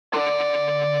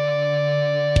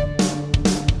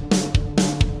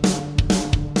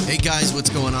Hey guys, what's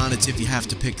going on? It's If You Have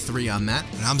to Pick 3. I'm Matt.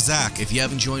 And I'm Zach. If you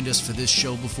haven't joined us for this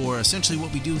show before, essentially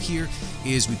what we do here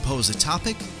is we pose a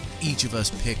topic. Each of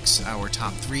us picks our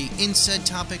top 3 in said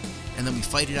topic, and then we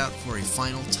fight it out for a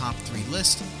final top 3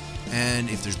 list. And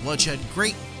if there's bloodshed,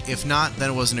 great. If not, then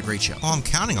it wasn't a great show. Oh, I'm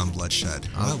counting on bloodshed.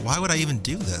 Why would I even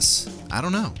do this? I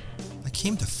don't know. I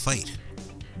came to fight.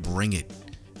 Bring it.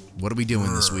 What are we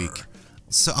doing this week?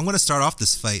 So I'm going to start off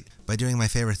this fight by doing my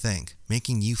favorite thing,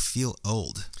 making you feel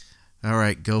old. All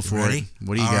right, go for it.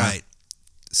 What do you got? All right.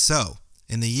 So,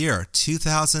 in the year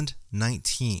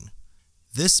 2019,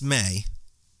 this May,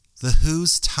 The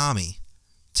Who's Tommy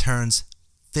turns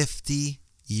 50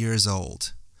 years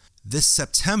old. This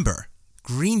September,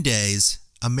 Green Day's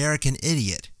American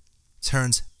Idiot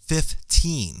turns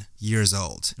 15 years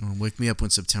old. Oh, wake me up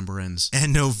when September ends.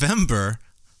 And November,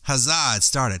 huzzah, it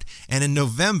started. And in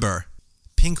November,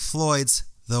 Pink Floyd's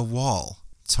The Wall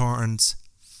turns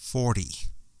 40.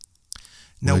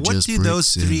 Now, what do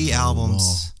those 3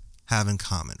 albums have in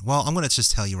common? Well, I'm going to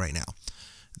just tell you right now.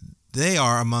 They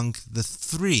are among the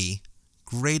 3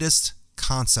 greatest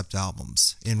concept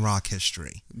albums in rock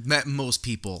history. That most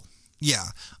people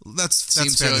that's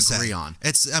seem fair to to agree say. on.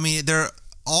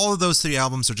 All of those 3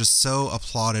 albums are just so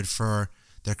applauded for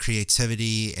their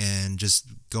creativity and just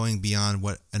going beyond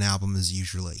what an album is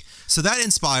usually. So that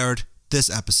inspired this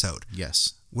episode.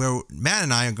 Yes. Where Matt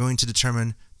and I are going to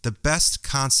determine the best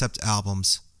concept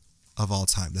albums of all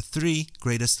time. The 3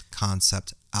 greatest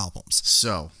concept albums.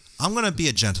 So, I'm going to be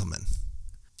a gentleman.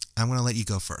 I'm going to let you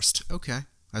go first. Okay.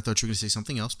 I thought you were going to say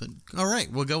something else, but all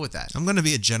right, we'll go with that. I'm going to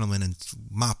be a gentleman and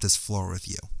mop this floor with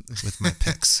you, with my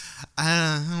picks.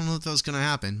 I don't know if that was going to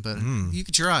happen, but you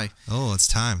could try. Oh, it's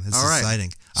time. This is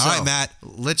exciting. All right, Matt.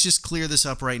 Let's just clear this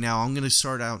up right now. I'm going to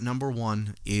start out. Number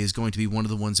 1 is going to be one of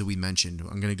the ones that we mentioned.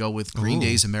 I'm going to go with Green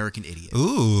Day's American Idiot.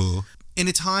 Ooh. In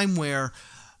a time where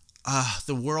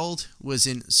the world was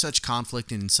in such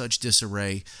conflict and in such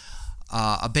disarray,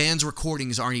 a band's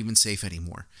recordings aren't even safe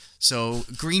anymore. So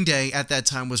Green Day at that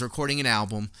time was recording an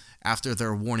album after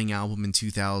their Warning album in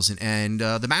 2000, and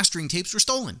the mastering tapes were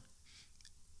stolen.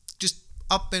 Just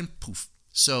up and poof.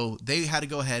 So they had to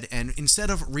go ahead and instead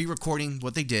of re-recording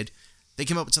what they did, they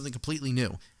came up with something completely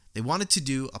new. They wanted to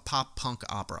do a pop-punk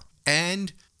opera.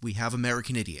 And we have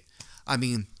American Idiot. I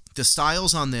mean, the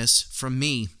styles on this, from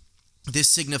me, this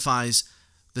signifies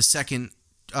the second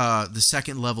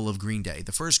level of Green Day.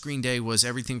 The first Green Day was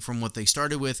everything from what they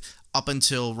started with up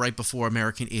until right before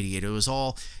American Idiot. It was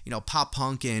all, pop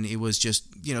punk, and it was just,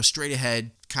 straight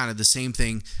ahead, kind of the same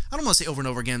thing. I don't want to say over and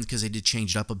over again because they did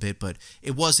change it up a bit, but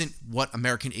it wasn't what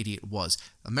American Idiot was.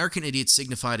 American Idiot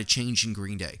signified a change in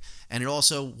Green Day, and it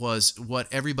also was what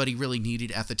everybody really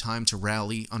needed at the time to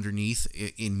rally underneath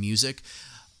in music.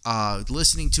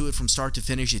 Listening to it from start to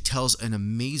finish, it tells an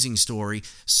amazing story.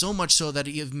 So much so that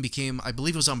it even became, I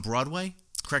believe it was on Broadway.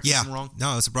 Correct me if I'm wrong.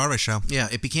 No, it's a Broadway show. Yeah,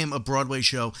 it became a Broadway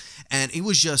show, and it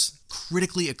was just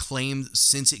critically acclaimed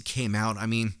since it came out. I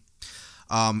mean,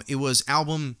 it was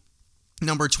album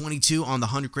number 22 on the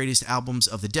 100 greatest albums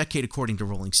of the decade, according to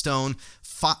Rolling Stone,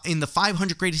 in the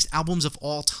 500 greatest albums of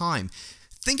all time.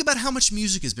 Think about how much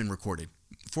music has been recorded.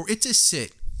 For it to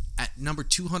sit at number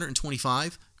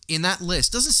 225 in that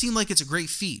list doesn't seem like it's a great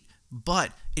feat,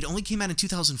 but it only came out in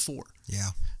 2004.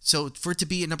 Yeah. So for it to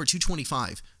be at number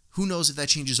 225, who knows if that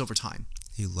changes over time?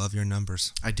 You love your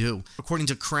numbers. I do. According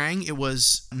to Kerrang, it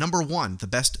was number 1, the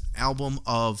best album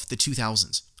of the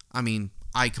 2000s. I mean,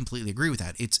 I completely agree with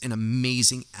that. It's an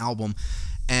amazing album.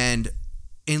 And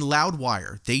in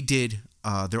Loudwire, they did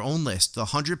their own list, the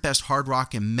 100 best hard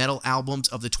rock and metal albums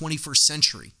of the 21st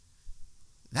century.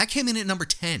 That came in at number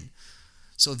 10.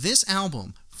 So this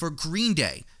album, for Green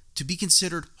Day, to be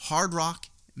considered hard rock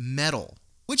metal,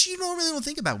 which you normally don't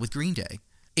think about with Green Day,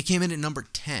 it came in at number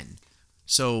 10.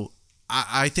 So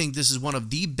I think this is one of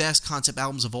the best concept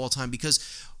albums of all time,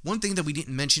 because one thing that we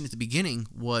didn't mention at the beginning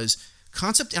was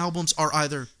concept albums are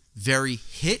either very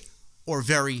hit or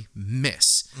very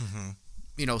miss.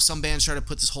 Mm-hmm. Some bands try to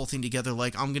put this whole thing together.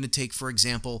 Like, I'm going to take, for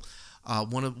example,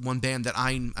 one band that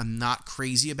I'm not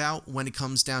crazy about when it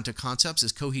comes down to concepts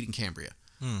is Coheed and Cambria.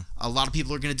 A lot of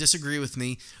people are going to disagree with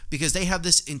me because they have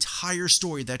this entire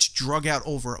story that's drug out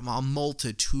over a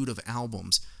multitude of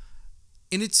albums.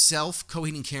 In itself,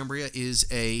 Coheed and Cambria is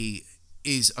a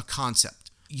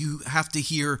concept. You have to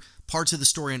hear parts of the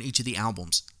story on each of the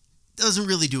albums. Doesn't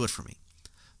really do it for me.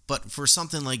 But for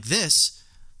something like this,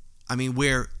 I mean,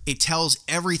 where it tells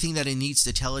everything that it needs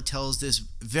to tell, it tells this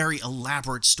very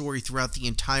elaborate story throughout the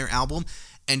entire album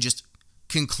and just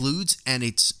concludes, and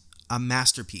it's a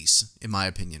masterpiece, in my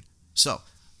opinion. So,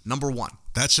 number 1.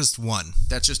 That's just one.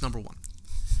 That's just number 1.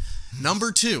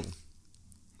 Number 2,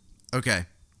 Okay.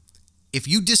 If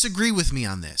you disagree with me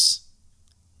on this,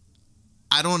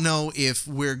 I don't know if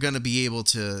we're going to be able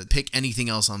to pick anything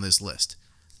else on this list.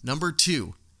 Number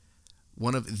 2,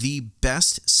 one of the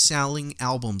best-selling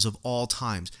albums of all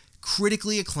times,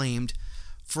 critically acclaimed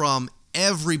from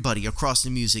everybody across the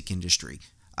music industry.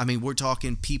 I mean, we're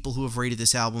talking people who have rated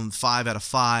this album 5 out of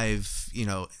 5,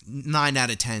 9 out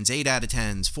of 10s, 8 out of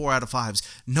 10s, 4 out of 5s.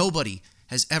 Nobody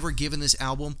has ever given this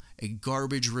album a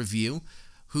garbage review.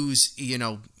 Who's,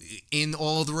 in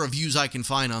all the reviews I can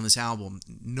find on this album,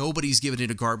 nobody's given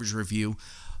it a garbage review.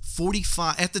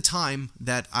 45 at the time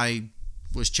that I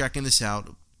was checking this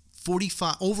out,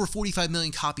 over 45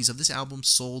 million copies of this album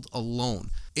sold alone.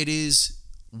 It is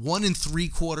 1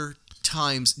 3/4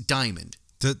 times diamond.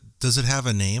 Does it have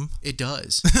a name? It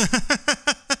does.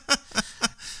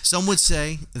 Some would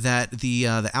say that the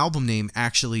album name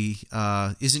actually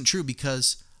isn't true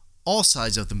because all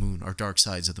sides of the moon are dark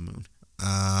sides of the moon.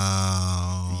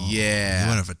 Oh. Yeah. You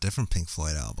went for a different Pink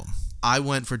Floyd album. I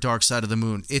went for Dark Side of the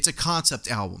Moon. It's a concept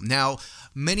album. Now,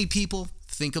 many people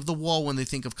think of The Wall when they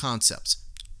think of concepts.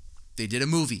 They did a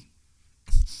movie.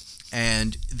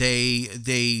 And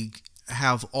they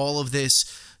have all of this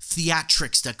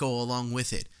theatrics that go along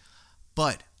with it.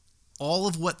 But all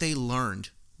of what they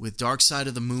learned with Dark Side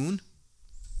of the Moon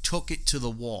took it to The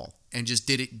Wall and just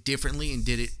did it differently and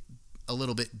did it a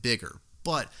little bit bigger.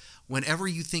 But whenever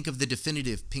you think of the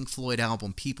definitive Pink Floyd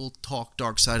album, people talk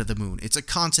Dark Side of the Moon. It's a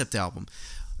concept album.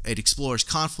 It explores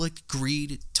conflict,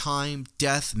 greed, time,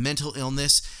 death, mental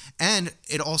illness, and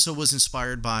it also was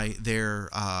inspired by their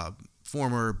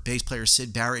former bass player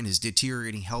Syd Barrett and his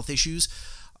deteriorating health issues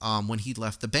when he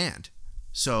left the band.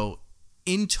 So,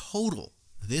 in total,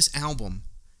 this album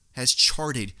has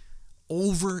charted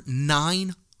over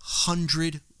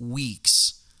 900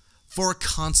 weeks for a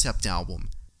concept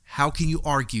album. How can you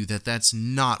argue that that's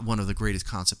not one of the greatest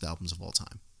concept albums of all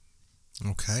time?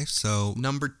 Okay, so...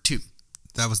 Number 2.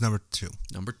 That was number 2.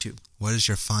 Number 2. What is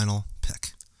your final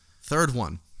pick? Third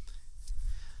one.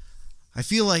 I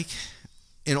feel like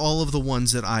in all of the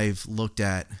ones that I've looked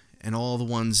at and all the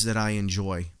ones that I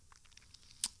enjoy,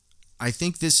 I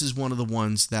think this is one of the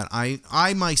ones that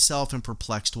I myself am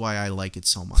perplexed why I like it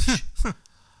so much.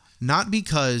 Not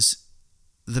because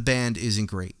the band isn't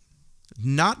great.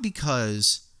 Not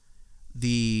because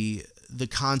the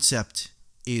concept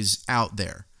is out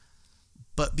there,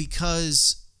 but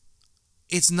because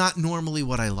it's not normally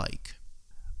what I like.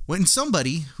 When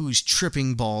somebody who's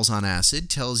tripping balls on acid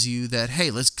tells you that, hey,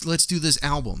 let's do this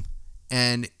album,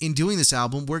 and in doing this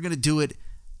album, we're going to do it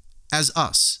as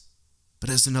us, but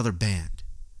as another band,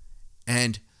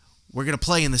 and we're going to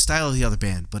play in the style of the other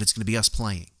band, but it's going to be us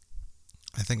playing.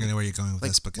 I think I know where you're going with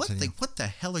this, but continue. What the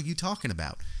hell are you talking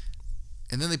about?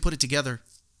 And then they put it together,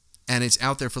 and it's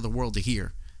out there for the world to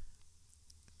hear.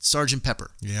 Sgt.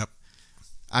 Pepper. Yep.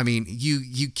 I mean,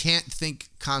 you can't think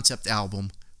concept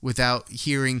album without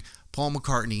hearing Paul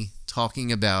McCartney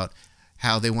talking about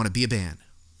how they want to be a band,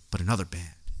 but another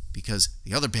band, because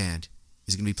the other band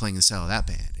is going to be playing the style of that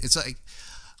band. It's like,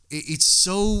 it's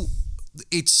so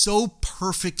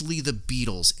perfectly the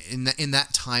Beatles in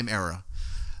that time era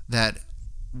that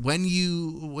when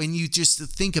you just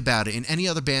think about it, in any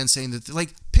other band saying that,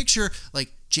 like, picture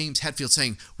like James Hetfield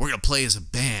saying, we're going to play as a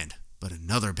band, but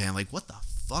another band. Like, what the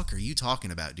fuck are you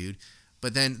talking about, dude?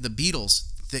 But then the Beatles,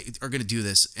 they are going to do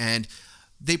this, and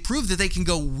they prove that they can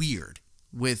go weird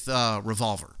with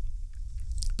Revolver.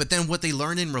 But then what they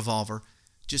learned in Revolver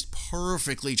just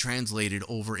perfectly translated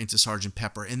over into Sgt.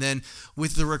 Pepper. And then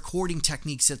with the recording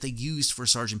techniques that they used for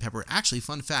Sgt. Pepper, actually,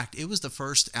 fun fact, it was the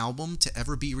first album to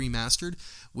ever be remastered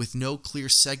with no clear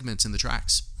segments in the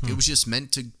tracks. It was just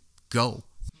meant to go.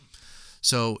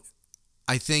 So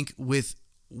I think with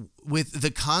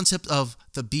the concept of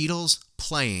the Beatles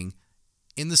playing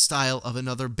in the style of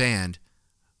another band,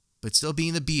 but still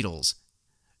being the Beatles,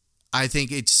 I think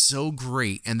it's so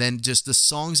great. And then just the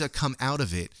songs that come out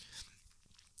of it,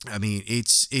 I mean,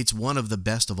 it's one of the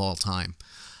best of all time.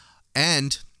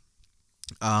 And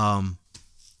on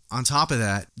top of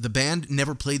that, the band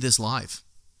never played this live.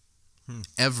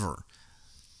 Ever.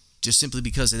 Just simply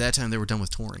because at that time they were done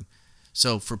with touring.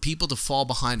 So for people to fall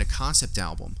behind a concept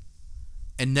album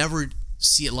and never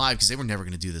see it live, because they were never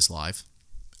going to do this live.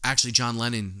 Actually, John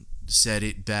Lennon said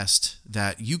it best,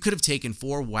 that you could have taken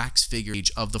 4 wax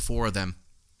figures of the 4 of them,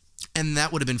 and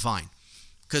that would have been fine.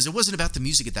 Because it wasn't about the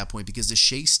music at that point, because the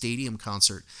Shea Stadium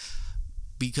concert,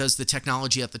 because the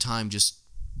technology at the time just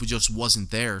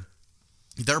wasn't there.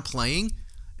 They're playing,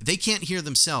 they can't hear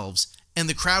themselves, and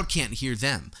the crowd can't hear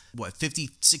them. 50,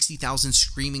 60,000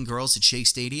 screaming girls at Shea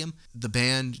Stadium? The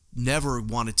band never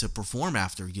wanted to perform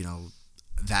after,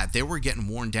 that they were getting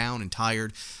worn down and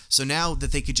tired. So now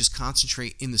that they could just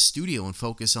concentrate in the studio and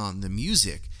focus on the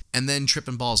music, and then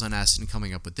tripping balls on acid and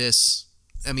coming up with this.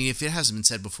 I mean, if it hasn't been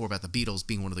said before about the Beatles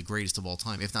being one of the greatest of all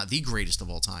time, if not the greatest of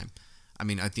all time, I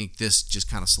mean, I think this just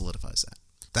kind of solidifies that.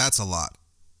 That's a lot.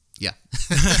 Yeah.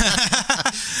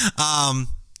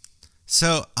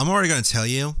 So I'm already going to tell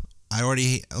you,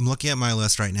 I'm looking at my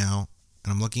list right now,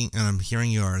 and I'm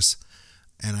hearing yours,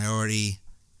 and I already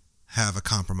have a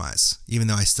compromise, even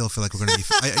though I still feel like we're going to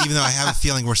be, even though I have a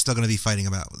feeling we're still going to be fighting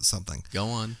about something. Go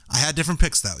on. I had different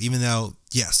picks though, even though,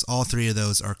 yes, all three of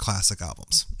those are classic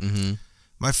albums. Mm-hmm.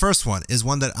 My first one is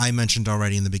one that I mentioned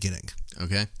already in the beginning.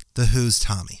 Okay. The Who's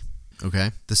Tommy.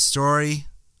 Okay. The story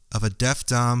of a deaf,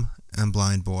 dumb, and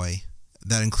blind boy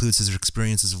that includes his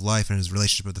experiences of life and his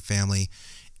relationship with the family.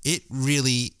 It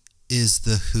really is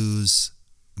the Who's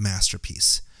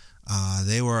masterpiece.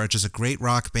 They were just a great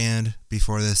rock band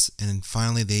before this, and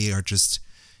finally they are just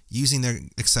using their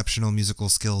exceptional musical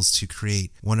skills to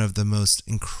create one of the most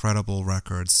incredible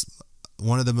records,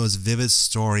 one of the most vivid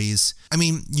stories. I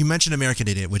mean, you mentioned American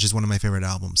Idiot, which is one of my favorite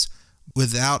albums.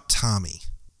 Without Tommy,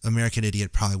 American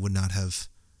Idiot probably would not have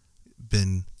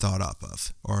been thought up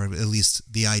of, or at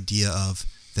least the idea of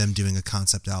them doing a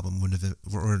concept album wouldn't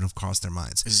have crossed their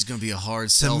minds. This is going to be a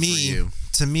hard sell for you.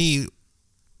 To me,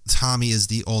 Tommy is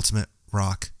the ultimate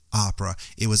rock opera.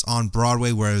 It was on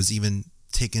Broadway, where it was even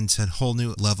taken to a whole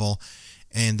new level,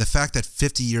 and the fact that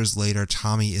 50 years later,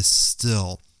 Tommy is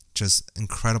still just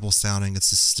incredible sounding, it's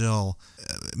still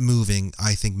moving,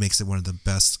 I think makes it one of the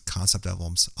best concept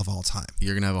albums of all time.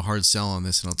 You're going to have a hard sell on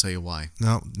this, and I'll tell you why.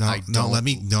 No, you let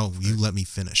me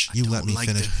finish. You let me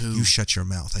finish. You shut your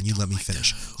mouth, and you let me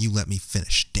finish. You let me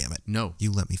finish, damn it. No.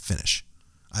 You let me finish.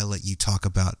 I let you talk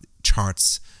about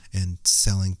charts and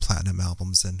selling platinum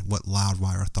albums and what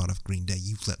Loudwire thought of Green Day.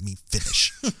 You let me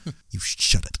finish. You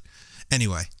shut it.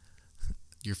 Anyway.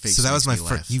 Your face. So that was my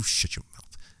first. You shut your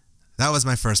mouth. That was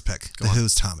my first pick. The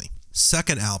Who's Tommy.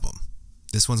 Second album.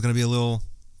 This one's going to be a little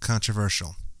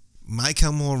controversial. My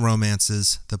Chemical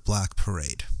Romance's The Black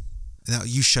Parade. Now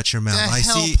you shut your mouth.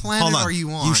 Planet are you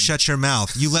on? You shut your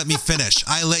mouth. You let me finish.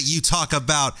 I let you talk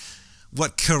about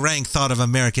what Kerrang thought of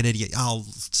American Idiot. I'll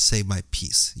say my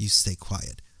piece. You stay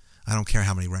quiet. I don't care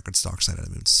how many records Dark Side of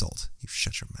the Moon sold. You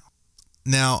shut your mouth.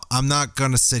 Now, I'm not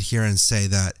going to sit here and say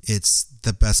that it's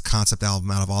the best concept album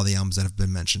out of all the albums that have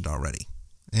been mentioned already.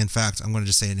 In fact, I'm going to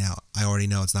just say it now. I already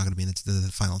know it's not going to be in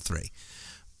the final three.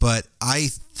 But I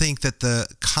think that the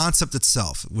concept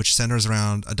itself, which centers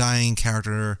around a dying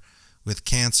character with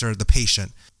cancer, the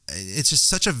patient, it's just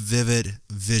such a vivid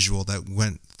visual that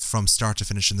went from start to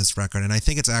finish in this record. And I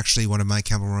think it's actually one of My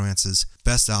Chemical Romance's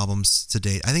best albums to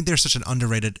date. I think they're such an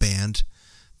underrated band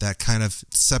that kind of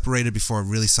separated before it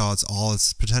really saw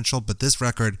its potential. But this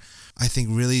record, I think,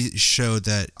 really showed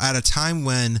that at a time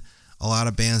when a lot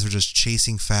of bands were just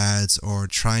chasing fads or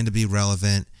trying to be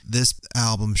relevant, this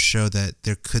album showed that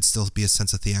there could still be a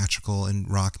sense of theatrical in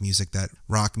rock music, that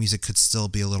rock music could still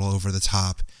be a little over the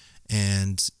top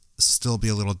and still be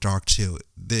a little dark too.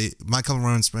 My Chemical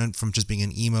Romance went from just being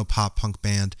an emo pop punk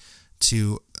band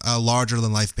to a larger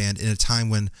than life band in a time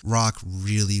when rock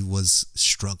really was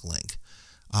struggling.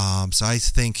 So I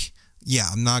think, yeah,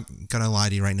 I'm not going to lie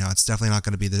to you right now. It's definitely not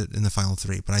going to be in the final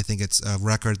three, but I think it's a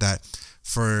record that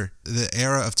for the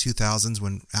era of 2000s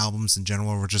when albums in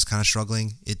general were just kind of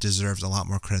struggling, it deserves a lot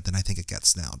more credit than I think it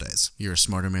gets nowadays. You're a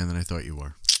smarter man than I thought you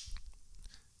were.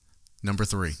 Number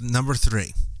three.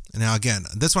 Now, again,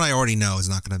 this one I already know is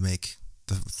not going to make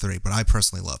the three, but I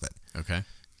personally love it. Okay.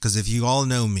 Because if you all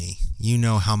know me, you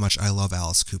know how much I love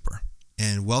Alice Cooper.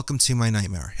 And Welcome to My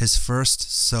Nightmare, his first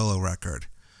solo record,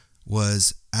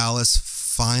 was Alice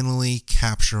finally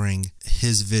capturing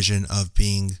his vision of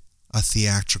being a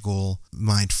theatrical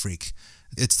mind freak.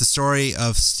 It's the story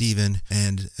of Steven,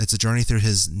 and it's a journey through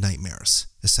his nightmares,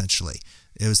 essentially.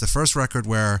 It was the first record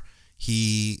where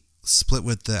he split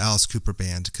with the Alice Cooper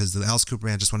band, because the Alice Cooper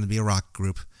band just wanted to be a rock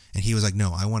group, and he was like,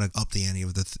 no, I want to up the ante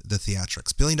of the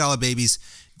theatrics. $1 Billion Babies,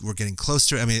 we're getting close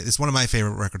to it. I mean, it's one of my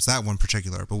favorite records, that one in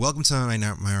particular. But Welcome to My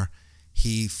Nightmare,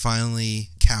 he finally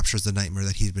captures the nightmare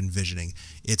that he's been visioning.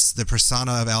 It's the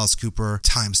persona of Alice Cooper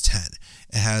times 10.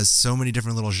 It has so many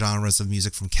different little genres of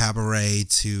music, from cabaret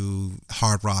to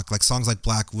hard rock, like songs like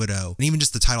Black Widow, and even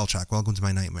just the title track, Welcome to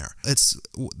My Nightmare. It's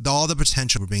all the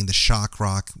potential for being the shock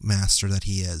rock master that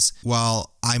he is.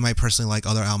 While I might personally like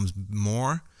other albums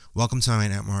more, Welcome to My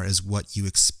Nightmare is what you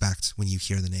expect when you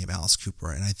hear the name Alice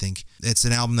Cooper. And I think it's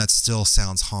an album that still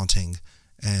sounds haunting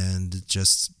and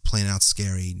just plain out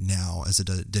scary now as it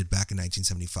did back in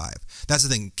 1975. That's the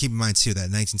thing. Keep in mind, too, that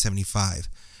in 1975,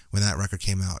 when that record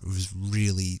came out, it was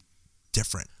really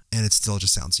different. and it still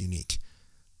just sounds unique.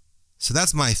 So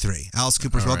that's my 3. Alice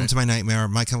Cooper's Welcome to My Nightmare,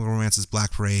 My Chemical Romance's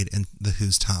Black Parade, and The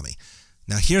Who's Tommy.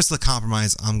 Now here's the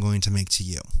compromise I'm going to make to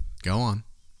you. Go on.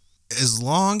 As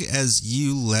long as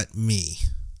you let me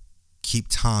keep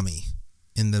Tommy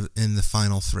in the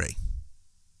final 3,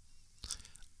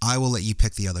 I will let you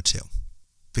pick the other 2,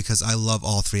 because I love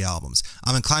all 3 albums.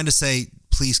 I'm inclined to say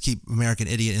please keep American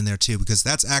Idiot in there too, because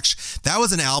that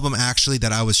was an album actually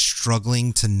that I was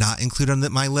struggling to not include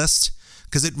on my list,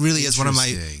 because it really is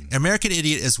American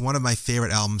Idiot is one of my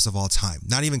favorite albums of all time,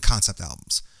 not even concept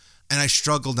albums. And I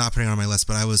struggled not putting it on my list,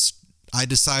 but I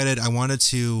decided I wanted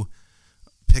to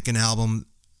pick an album,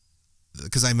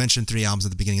 because I mentioned 3 albums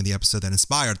at the beginning of the episode that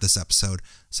inspired this episode.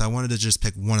 So I wanted to just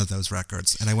pick one of those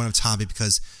records, and I went with Tommy,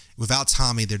 because without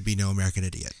Tommy, there'd be no American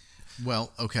Idiot.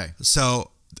 Well, okay.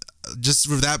 So just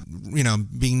with that,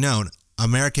 being known,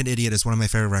 American Idiot is one of my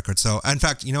favorite records. So in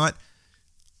fact, you know what?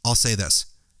 I'll say this.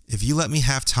 If you let me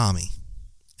have Tommy,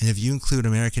 and if you include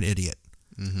American Idiot,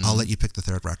 I'll let you pick the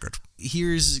 3rd record.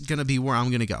 Here's going to be where I'm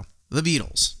going to go. The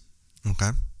Beatles. Okay.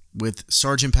 With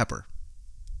Sgt. Pepper.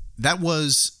 That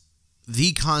was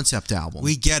the concept album.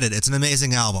 We get it. It's an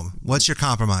amazing album. What's your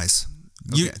compromise?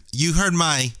 Okay. You heard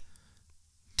my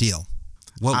deal.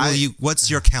 What's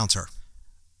your counter?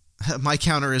 My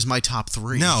counter is my top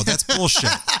 3. No, that's bullshit.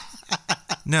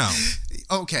 No.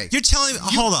 Okay. You're telling me,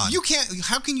 hold on. You can't,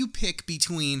 how can you pick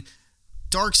between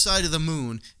Dark Side of the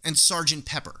Moon and Sgt.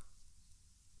 Pepper?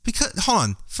 Because, hold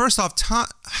on. First off,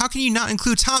 how can you not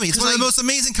include Tommy? It's one of the most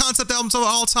amazing concept albums of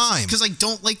all time. Because I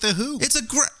don't like The Who.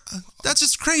 That's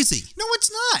just crazy. No,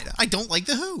 it's not. I don't like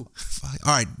The Who.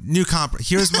 All right,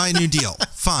 here's my new deal.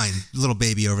 Fine, little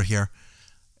baby over here.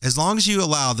 As long as you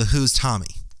allow The Who's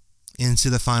Tommy into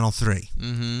the final 3,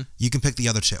 you can pick the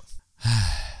other 2.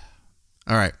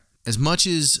 All right. As much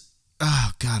as, oh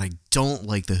God, I don't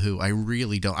like The Who. I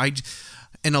really don't.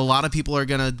 And a lot of people are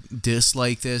going to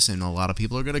dislike this, and a lot of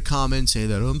people are going to comment and say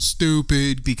that I'm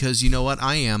stupid, because you know what?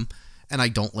 I am, and I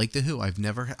don't like The Who. I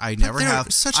never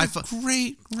have. Such a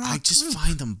great rock I just group.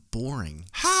 find them boring.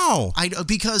 How?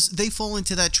 Because they fall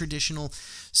into that traditional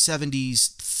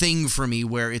 70s thing for me,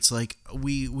 where it's like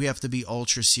we have to be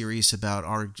ultra serious about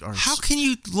our How can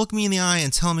you look me in the eye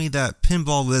and tell me that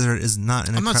Pinball Wizard is not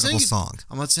an incredible song?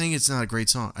 I'm not saying it's not a great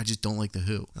song. I just don't like The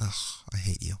Who. Ugh, I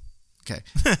hate you. Okay.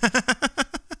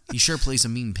 He sure plays a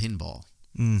mean pinball.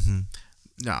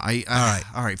 No,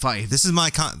 all right, fine. This is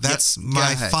my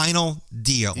my final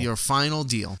deal. Your final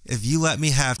deal. If you let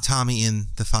me have Tommy in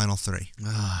the final 3,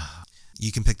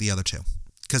 you can pick the other 2,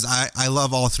 because I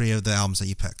love all 3 of the albums that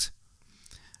you picked.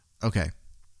 Okay.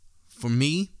 For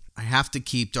me, I have to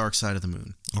keep Dark Side of the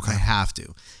Moon. Okay. I have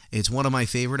to. It's one of my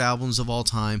favorite albums of all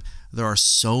time. There are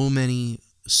so many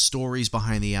stories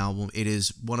behind the album. It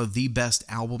is one of the best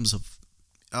albums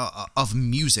of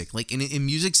music, like in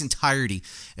music's entirety.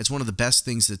 It's one of the best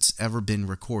things that's ever been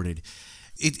recorded.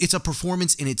 It's a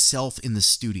performance in itself in the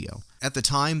studio. At the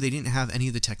time, they didn't have any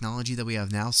of the technology that we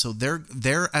have now, so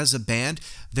they're as a band,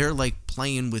 they're like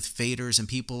playing with faders, and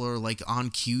people are like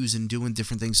on cues and doing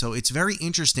different things. So it's very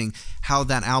interesting how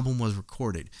that album was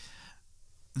recorded.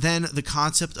 Then the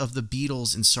concept of the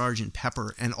Beatles and Sgt.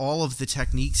 Pepper and all of the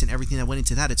techniques and everything that went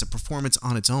into that, it's a performance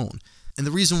on its own. And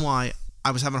the reason why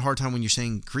I was having a hard time when you're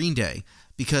saying Green Day,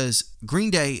 because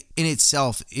Green Day in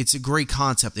itself, it's a great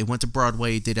concept. They went to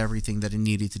Broadway, did everything that it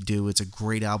needed to do. It's a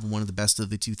great album, one of the best of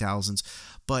the 2000s,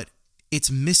 but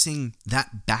it's missing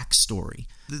that backstory.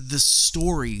 The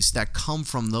stories that come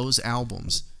from those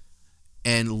albums,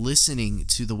 and listening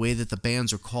to the way that the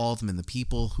bands are called and the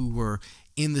people who were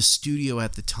in the studio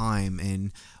at the time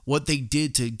and what they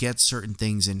did to get certain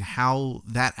things, and how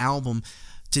that album,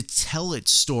 to tell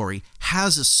its story,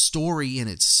 has a story in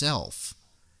itself,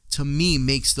 to me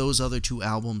makes those other 2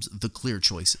 albums the clear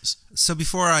choices. So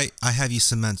before I have you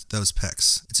cement those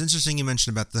picks, it's interesting you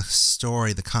mentioned about the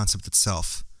story, the concept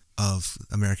itself of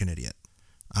American Idiot.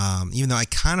 Even though I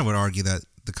kind of would argue that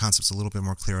the concept's a little bit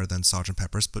more clearer than Sgt.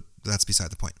 Pepper's, but that's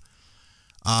beside the point.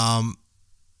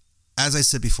 As I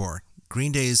said before,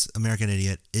 Green Day's American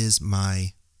Idiot is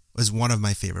one of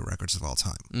my favorite records of all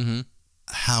time.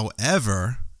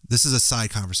 However, this is a side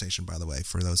conversation, by the way,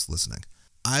 for those listening.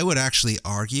 I would actually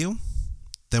argue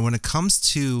that when it comes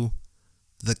to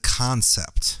the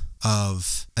concept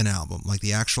of an album, like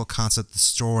the actual concept, the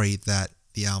story that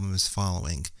the album is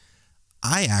following,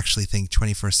 I actually think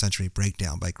 21st Century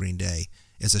Breakdown by Green Day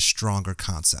is a stronger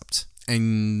concept.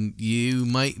 And you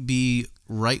might be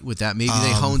right with that. Maybe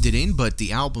they honed it in, but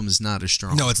the album is not as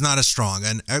strong. No, it's not as strong.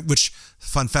 And which,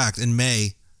 fun fact, in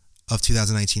May of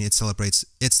 2019, it celebrates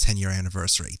its 10-year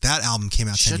anniversary. That album came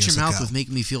out 10 years ago. Shut your mouth with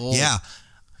making me feel old. Yeah.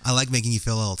 I Like Making You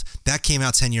Feel Old. That came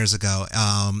out 10 years ago.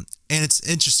 And it's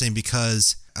interesting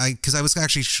because I was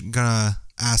actually going to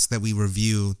ask that we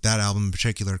review that album in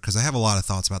particular because I have a lot of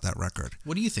thoughts about that record.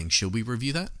 What do you think? Should we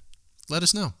review that? Let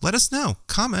us know. Let us know.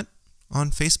 Comment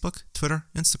on Facebook, Twitter,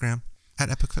 Instagram at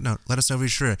Epic Footnote. Let us know if you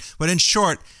should. But in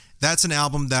short, that's an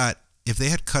album that if they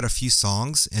had cut a few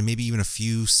songs and maybe even a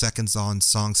few seconds on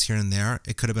songs here and there,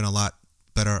 it could have been a lot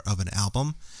better of an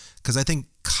album. Because I think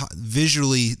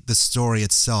visually the story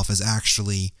itself is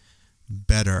actually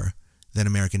better than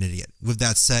American Idiot. With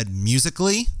that said,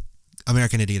 musically,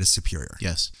 American Idiot is superior.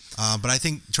 Yes. But I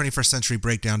think 21st Century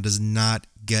Breakdown does not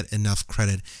get enough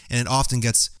credit, and it often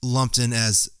gets lumped in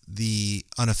as the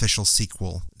unofficial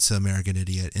sequel to American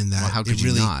Idiot in that how could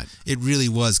you not? It really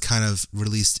was kind of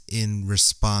released in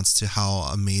response to how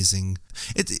amazing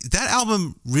that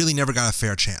album really never got a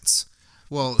fair chance.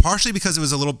 Well, partially because it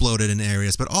was a little bloated in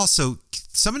areas, but also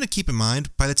something to keep in mind,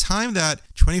 by the time that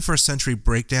 21st Century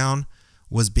Breakdown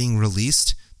was being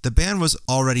released, the band was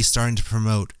already starting to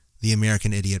promote the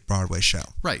American Idiot Broadway show.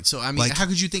 Right. So, I mean, how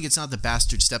could you think it's not the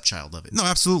bastard stepchild of it? No,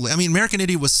 absolutely. I mean, American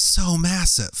Idiot was so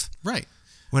massive. Right.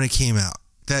 When it came out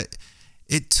that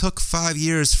it took 5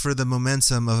 years for the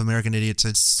momentum of American Idiot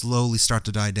to slowly start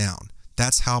to die down.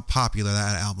 That's how popular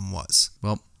that album was.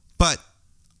 Well, but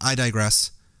I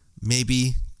digress.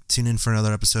 Maybe tune in for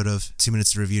another episode of 2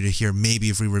 Minutes to Review to hear maybe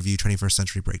if we review 21st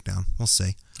Century Breakdown. We'll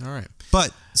see. All right.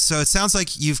 But so it sounds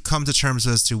like you've come to terms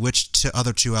as to which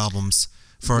other two albums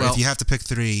if you have to pick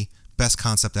three best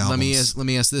concept albums. Let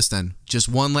me ask this then. Just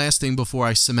one last thing before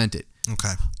I cement it.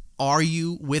 Okay. Are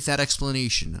you, with that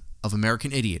explanation of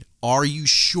American Idiot, are you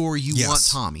sure you want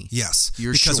Tommy? Yes.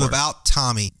 You're because sure? Without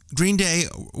Tommy, Green Day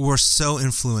were so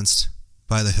influenced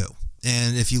by The Who.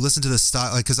 And if you listen to the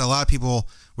style, because a lot of people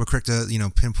were quick to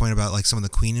pinpoint about like some of the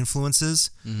Queen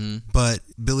influences, but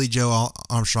Billy Joe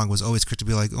Armstrong was always quick to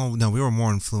be like, oh no, we were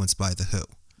more influenced by The Who.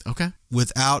 Okay.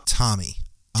 Without Tommy,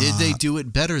 did they do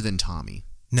it better than Tommy?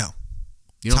 No.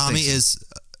 You don't Tommy think so?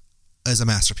 is a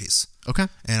masterpiece. Okay.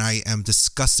 And I am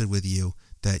disgusted with you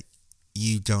that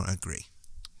you don't agree.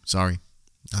 Sorry.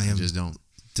 I just don't.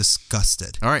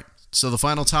 Disgusted. All right. So the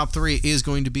final top three is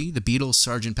going to be the Beatles,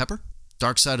 Sgt. Pepper,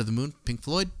 Dark Side of the Moon, Pink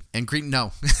Floyd, and Green.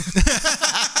 No.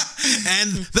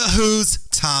 And The Who's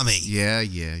Tommy. Yeah.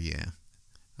 I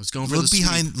was going for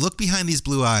Look behind these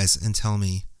blue eyes and tell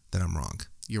me that I'm wrong.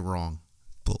 You're wrong.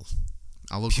 Bull.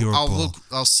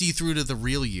 I'll see through to the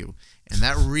real you, and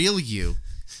that real you,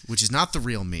 which is not the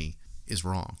real me, is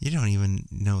wrong. You don't even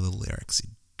know the lyrics, you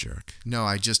jerk. No,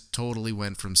 I just totally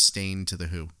went from Stain to The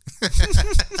Who.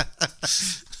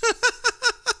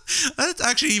 That's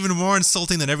actually even more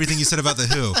insulting than everything you said about The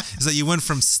Who, is that you went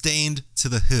from Stained to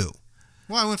The Who.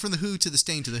 Well, I went from The Who to the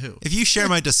Stain to The Who. If you share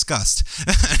my disgust.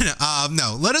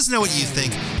 No, let us know what you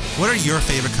think. What are your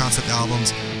favorite concept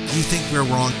albums? Do you think we're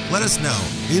wrong? Let us know.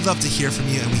 We'd love to hear from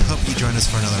you, and we hope you join us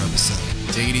for another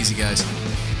episode. Take it easy, guys.